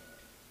 etc.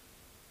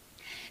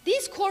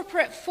 These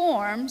corporate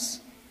forms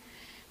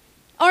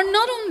are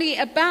not only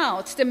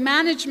about the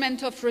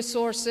management of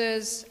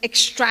resources,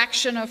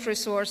 extraction of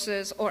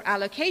resources, or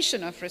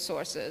allocation of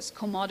resources,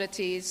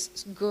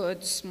 commodities,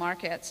 goods,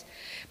 markets,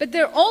 but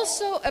they're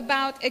also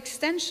about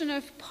extension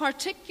of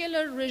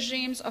particular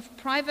regimes of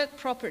private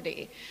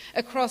property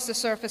across the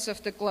surface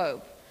of the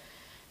globe.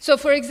 So,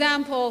 for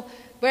example,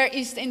 where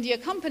East India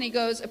Company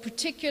goes, a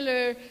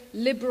particular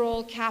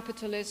liberal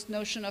capitalist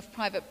notion of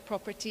private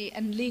property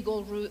and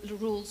legal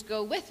rules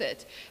go with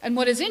it. And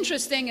what is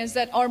interesting is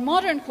that our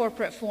modern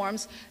corporate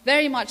forms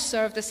very much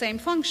serve the same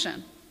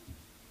function.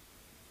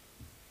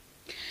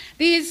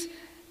 These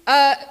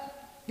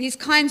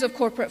kinds of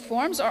corporate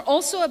forms are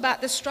also about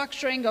the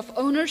structuring of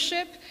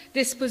ownership,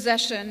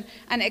 dispossession,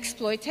 and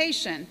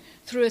exploitation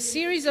through a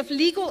series of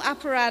legal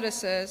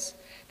apparatuses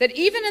that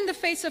even in the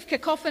face of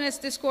cacophonous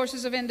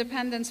discourses of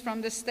independence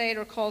from the state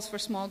or calls for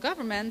small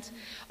government,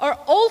 are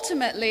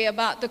ultimately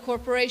about the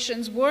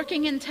corporations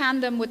working in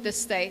tandem with the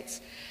states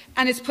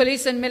and its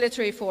police and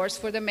military force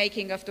for the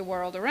making of the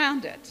world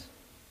around it.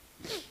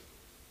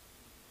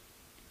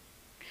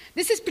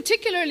 This is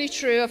particularly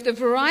true of the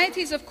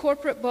varieties of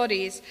corporate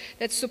bodies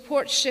that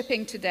support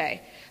shipping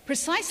today,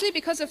 precisely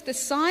because of the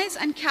size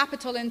and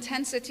capital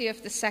intensity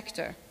of the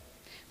sector.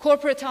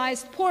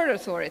 Corporatized port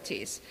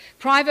authorities,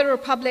 private or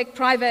public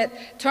private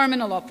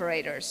terminal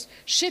operators,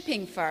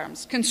 shipping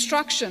firms,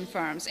 construction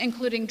firms,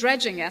 including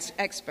dredging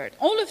experts.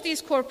 All of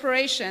these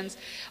corporations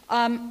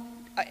are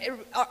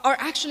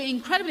actually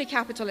incredibly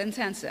capital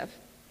intensive.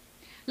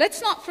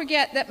 Let's not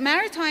forget that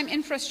maritime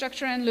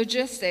infrastructure and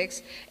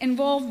logistics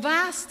involve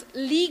vast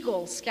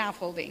legal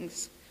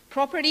scaffoldings,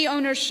 property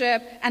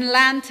ownership and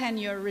land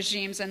tenure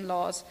regimes and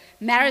laws,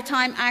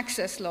 maritime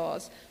access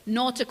laws,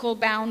 nautical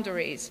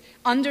boundaries,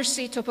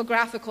 undersea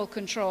topographical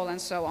control, and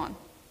so on.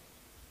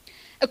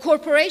 A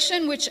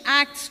corporation which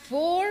acts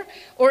for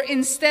or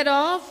instead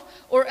of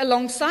or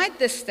alongside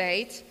the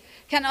state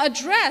can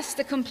address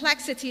the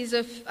complexities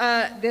of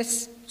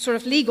this sort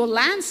of legal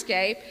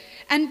landscape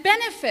and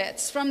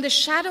benefits from the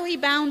shadowy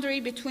boundary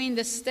between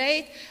the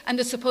state and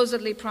the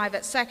supposedly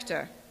private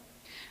sector.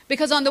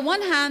 Because on the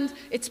one hand,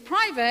 it's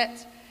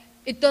private,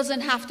 it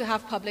doesn't have to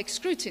have public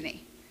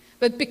scrutiny.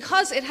 But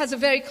because it has a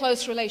very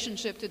close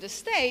relationship to the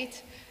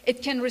state,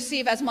 it can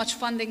receive as much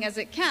funding as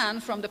it can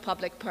from the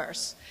public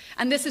purse.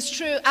 And this is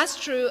true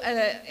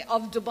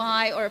of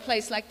Dubai or a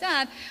place like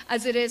that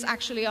as it is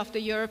actually of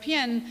the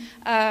European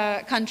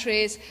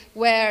countries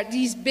where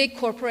these big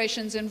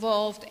corporations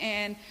involved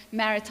in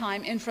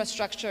maritime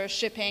infrastructure,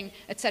 shipping,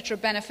 etc.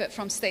 benefit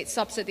from state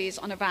subsidies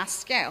on a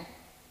vast scale.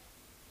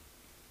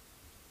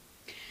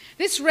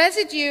 This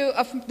residue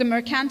of the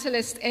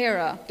mercantilist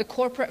era, the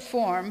corporate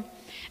form,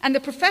 and the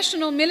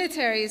professional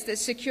militaries that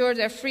secure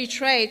their free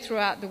trade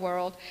throughout the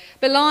world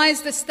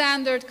belies the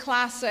standard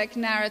classic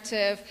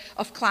narrative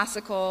of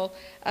classical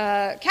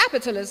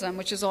capitalism,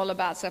 which is all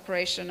about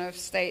separation of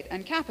state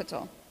and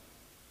capital.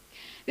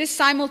 This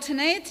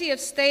simultaneity of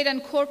state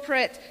and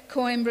corporate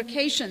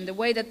co-imbrication, the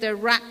way that they're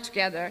wrapped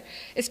together,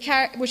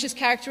 which is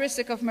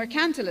characteristic of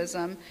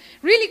mercantilism,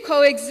 really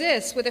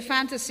coexists with the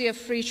fantasy of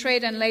free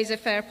trade and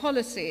laissez-faire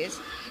policies,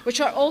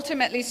 which are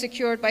ultimately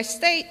secured by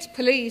state,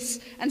 police,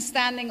 and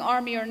standing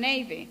army or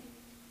navy.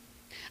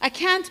 I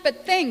can't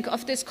but think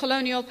of this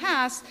colonial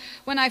past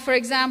when I, for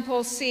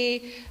example,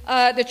 see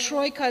the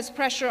Troika's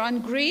pressure on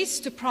Greece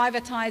to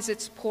privatize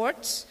its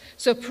ports.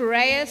 So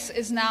Piraeus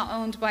is now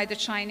owned by the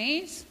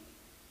Chinese.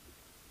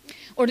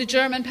 Or the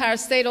German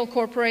parastatal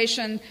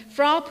corporation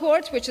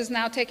Fraport, which has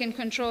now taken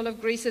control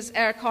of Greece's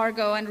air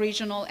cargo and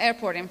regional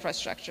airport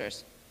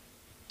infrastructures.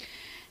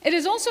 It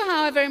is also,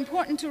 however,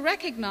 important to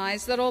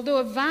recognize that although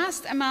a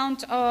vast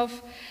amount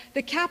of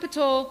the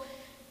capital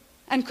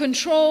and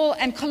control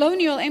and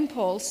colonial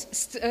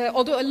impulse,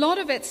 although a lot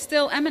of it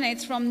still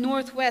emanates from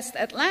Northwest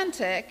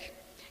Atlantic,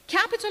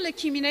 capital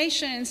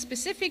accumulation in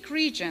specific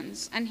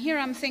regions, and here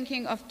I'm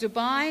thinking of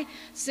Dubai,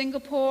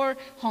 Singapore,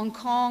 Hong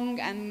Kong,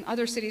 and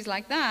other cities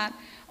like that,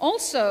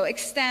 also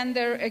extend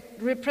their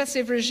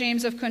repressive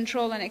regimes of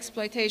control and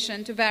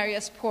exploitation to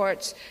various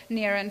ports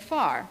near and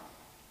far.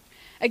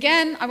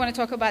 Again, I want to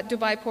talk about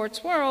Dubai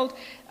Ports World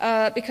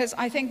because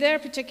I think they're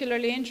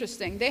particularly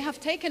interesting. They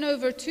have taken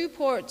over 2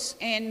 ports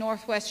in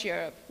Northwest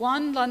Europe,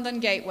 one London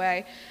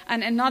Gateway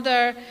and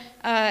another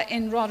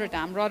in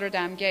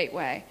Rotterdam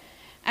Gateway.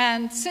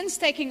 And since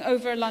taking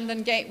over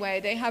London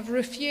Gateway, they have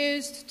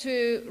refused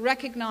to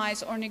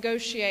recognize or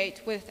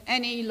negotiate with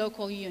any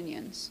local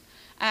unions.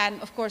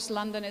 And of course,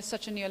 London is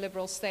such a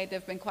neoliberal state,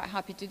 they've been quite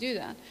happy to do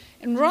that.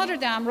 In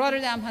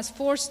Rotterdam has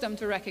forced them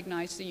to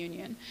recognize the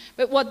union.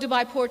 But what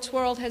Dubai Ports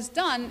World has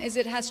done is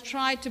it has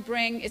tried to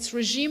bring its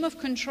regime of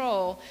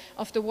control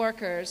of the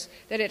workers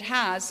that it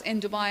has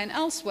in Dubai and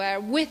elsewhere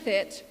with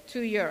it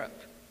to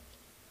Europe.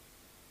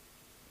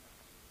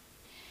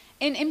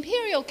 In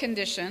imperial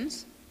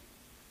conditions,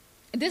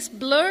 this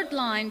blurred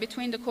line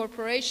between the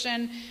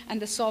corporation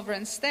and the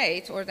sovereign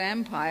state, or the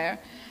empire,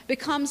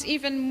 becomes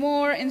even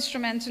more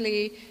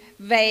instrumentally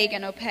vague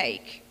and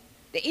opaque.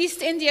 The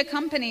East India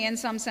Company, in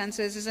some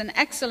senses, is an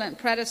excellent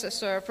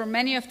predecessor for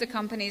many of the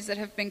companies that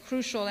have been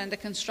crucial in the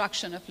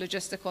construction of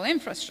logistical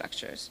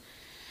infrastructures.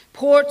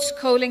 Ports,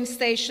 coaling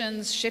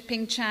stations,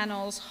 shipping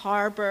channels,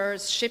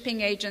 harbors, shipping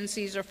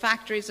agencies, or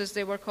factories as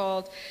they were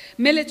called,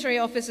 military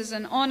offices,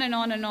 and on and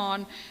on and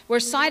on,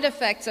 were side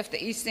effects of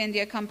the East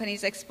India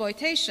Company's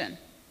exploitation.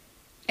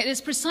 It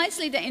is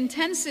precisely the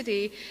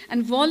intensity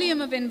and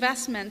volume of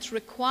investment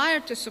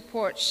required to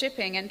support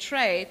shipping and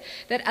trade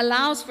that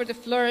allows for the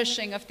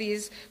flourishing of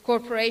these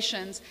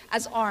corporations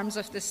as arms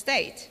of the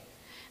state.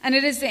 And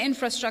it is the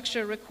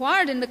infrastructure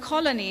required in the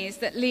colonies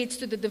that leads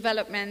to the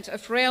development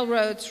of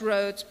railroads,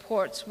 roads,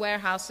 ports,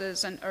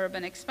 warehouses, and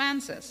urban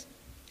expanses.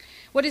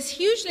 What is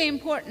hugely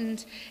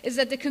important is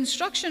that the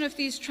construction of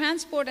these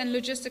transport and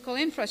logistical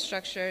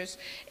infrastructures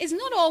is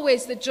not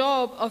always the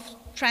job of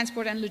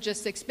transport and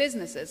logistics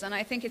businesses, and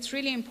I think it's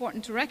really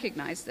important to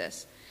recognize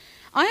this.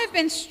 I have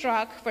been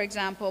struck, for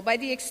example, by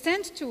the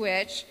extent to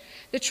which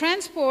the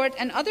transport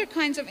and other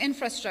kinds of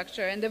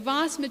infrastructure in the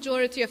vast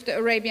majority of the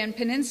Arabian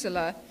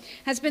Peninsula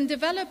has been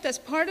developed as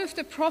part of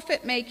the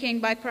profit-making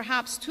by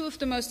perhaps two of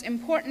the most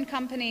important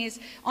companies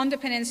on the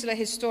peninsula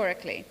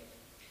historically.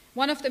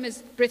 One of them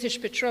is British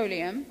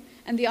Petroleum,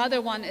 and the other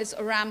one is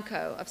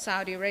Aramco of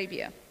Saudi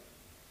Arabia.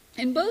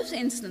 In both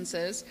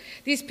instances,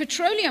 these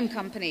petroleum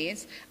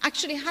companies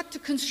actually had to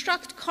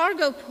construct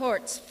cargo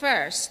ports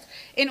first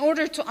in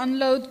order to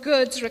unload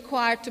goods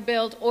required to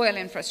build oil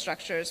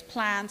infrastructures,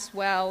 plants,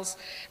 wells,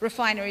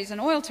 refineries, and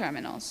oil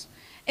terminals.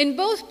 In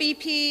both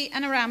BP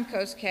and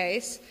Aramco's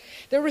case,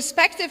 the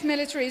respective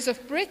militaries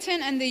of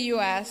Britain and the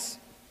US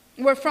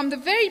were from the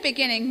very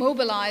beginning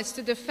mobilized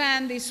to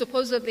defend these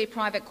supposedly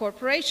private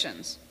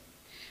corporations.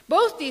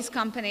 Both these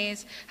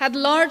companies had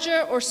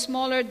larger or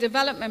smaller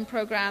development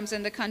programs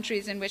in the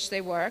countries in which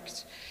they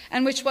worked,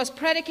 and which was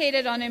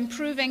predicated on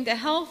improving the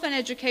health and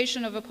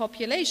education of a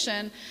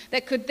population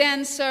that could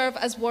then serve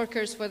as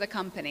workers for the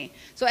company.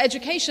 So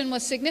education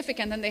was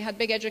significant, and they had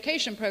big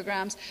education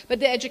programs, but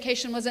the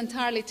education was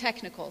entirely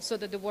technical, so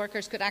that the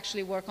workers could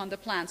actually work on the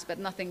plants, but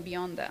nothing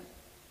beyond that.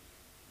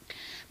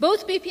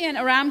 Both BP and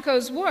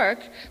Aramco's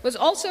work was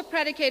also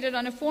predicated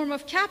on a form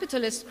of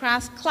capitalist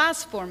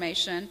class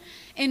formation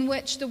in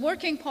which the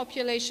working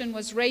population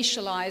was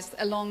racialized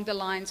along the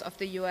lines of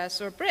the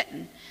US or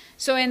Britain.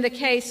 So in the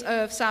case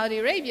of Saudi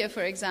Arabia,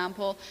 for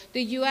example,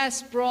 the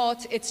US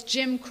brought its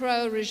Jim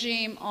Crow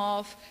regime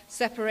of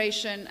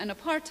separation and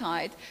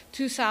apartheid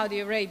to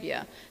Saudi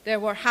Arabia. There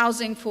were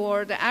housing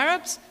for the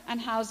Arabs and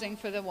housing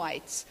for the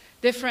whites,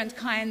 different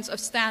kinds of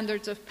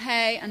standards of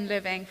pay and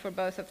living for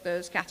both of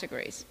those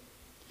categories.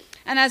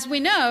 And as we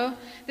know,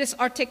 this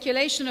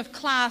articulation of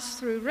class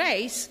through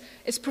race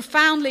is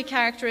profoundly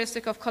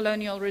characteristic of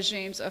colonial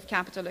regimes of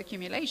capital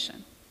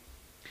accumulation.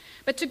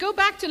 But to go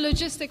back to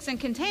logistics and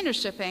container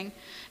shipping,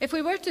 if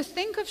we were to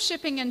think of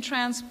shipping and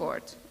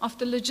transport, of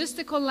the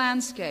logistical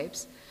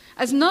landscapes,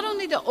 as not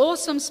only the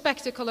awesome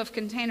spectacle of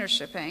container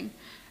shipping,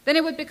 then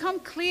it would become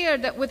clear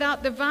that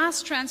without the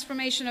vast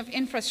transformation of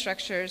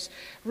infrastructures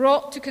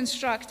wrought to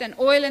construct an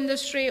oil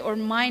industry or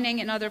mining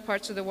in other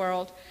parts of the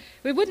world,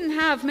 we wouldn't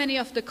have many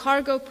of the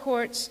cargo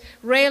ports,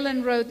 rail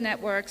and road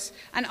networks,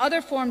 and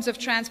other forms of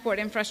transport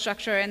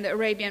infrastructure in the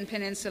Arabian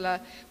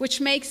Peninsula,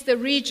 which makes the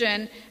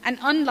region an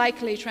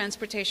unlikely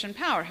transportation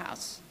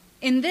powerhouse.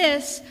 In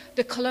this,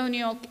 the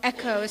colonial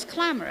echo is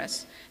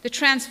clamorous. The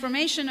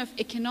transformation of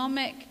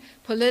economic,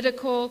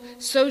 political,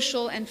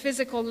 social, and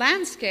physical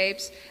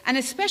landscapes, and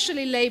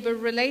especially labor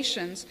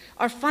relations,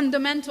 are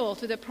fundamental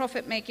to the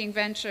profit-making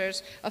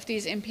ventures of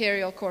these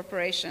imperial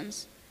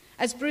corporations.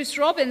 As Bruce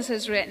Robbins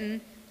has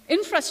written,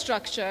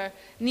 infrastructure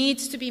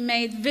needs to be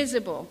made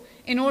visible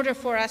in order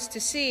for us to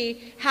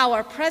see how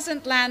our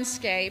present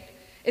landscape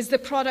is the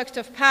product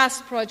of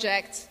past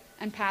projects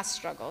and past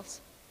struggles.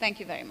 Thank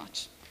you very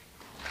much.